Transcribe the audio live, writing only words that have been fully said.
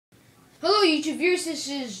Hello YouTube viewers, this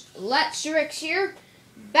is Latsirix here,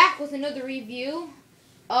 back with another review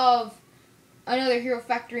of another Hero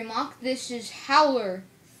Factory MOC. This is Howler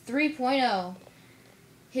 3.0.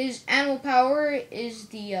 His animal power is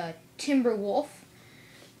the Timber Wolf,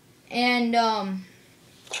 and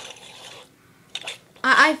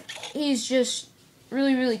he's just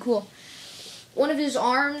really cool. One of his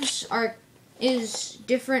arms is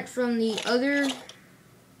different from the other.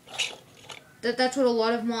 That's what a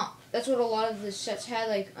lot of the sets had,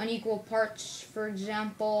 like unequal parts. For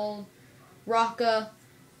example, Rocka,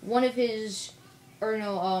 one of his,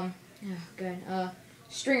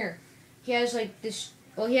 Stringer. He has like this.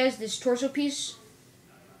 Well, he has this torso piece,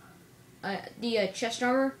 the chest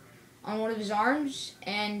armor, on one of his arms,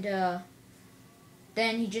 and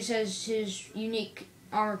then he just has his unique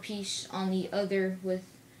armor piece on the other with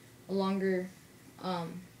a longer,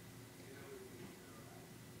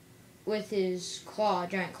 with his claw,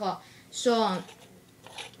 giant claw. So,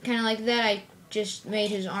 kind of like that, I just made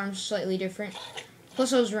his arms slightly different.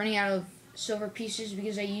 Plus, I was running out of silver pieces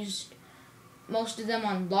because I used most of them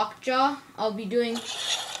on Lockjaw. I'll be doing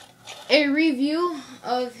a review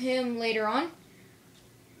of him later on.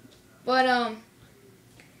 But,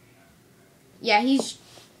 yeah,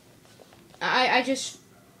 I just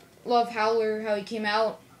love Howler, how he came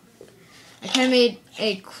out. I kind of made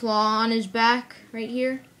a claw on his back right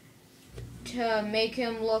here to make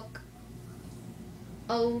him look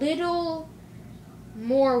a little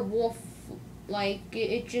more wolf-like.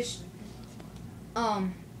 It just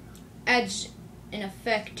adds an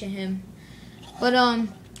effect to him. But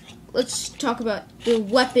let's talk about the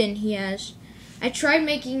weapon he has. I tried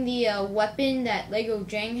making the weapon that Lego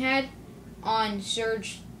Jang had on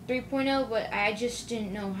Surge 3.0, but I just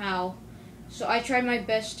didn't know how. So I tried my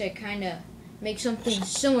best to kind of make something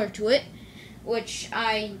similar to it, which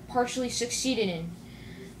I partially succeeded in.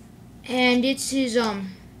 And it's his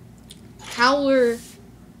Howler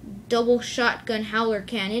double shotgun Howler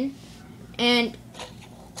cannon. And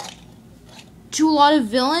to a lot of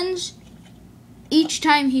villains, each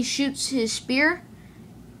time he shoots his spear,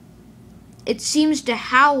 it seems to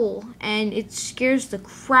howl, and it scares the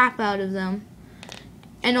crap out of them.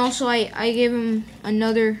 And also, I gave him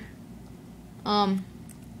another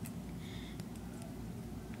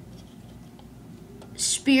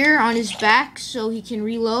spear on his back so he can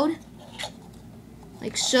reload,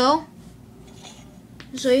 like so.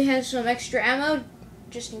 So he has some extra ammo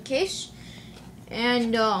just in case.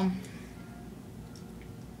 And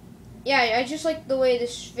yeah, I just like the way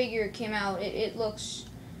this figure came out. It looks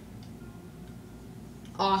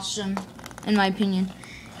awesome, in my opinion.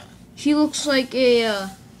 He looks like a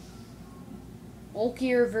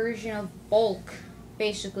bulkier version of Bulk,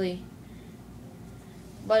 basically.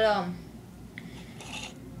 But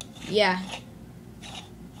yeah,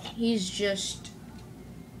 he's just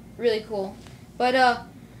really cool. But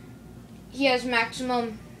he has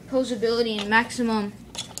maximum posability and maximum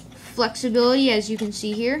flexibility, as you can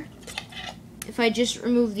see here. If I just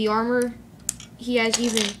remove the armor, he has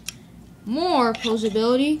even more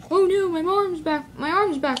posability. Oh no, my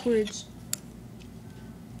arm's backwards.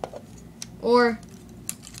 Or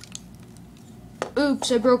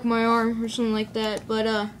oops, I broke my arm or something like that.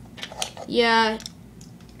 But yeah,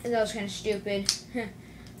 that was kind of stupid.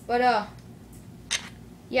 But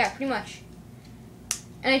yeah, pretty much.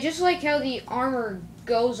 And I just like how the armor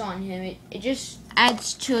goes on him. It just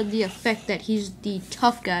adds to the effect that he's the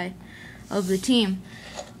tough guy of the team.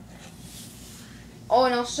 Oh,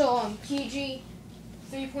 and also PG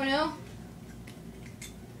 3.0,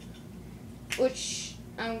 which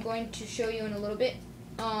I'm going to show you in a little bit.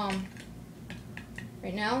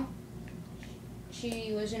 Right now,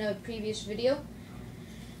 she was in a previous video.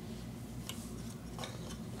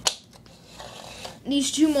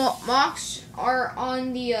 These two MOCs are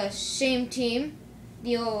on the same team.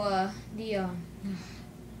 I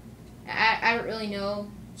don't really know.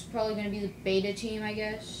 It's probably going to be the beta team, I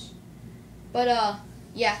guess. But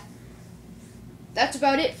yeah, that's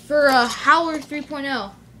about it for Howler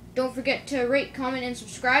 3.0. Don't forget to rate, comment, and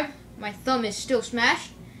subscribe. My thumb is still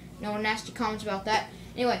smashed. No nasty comments about that.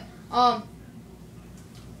 Anyway,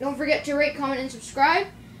 don't forget to rate, comment, and subscribe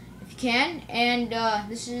if you can. And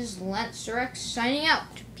this is Latsirix signing out.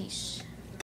 Peace.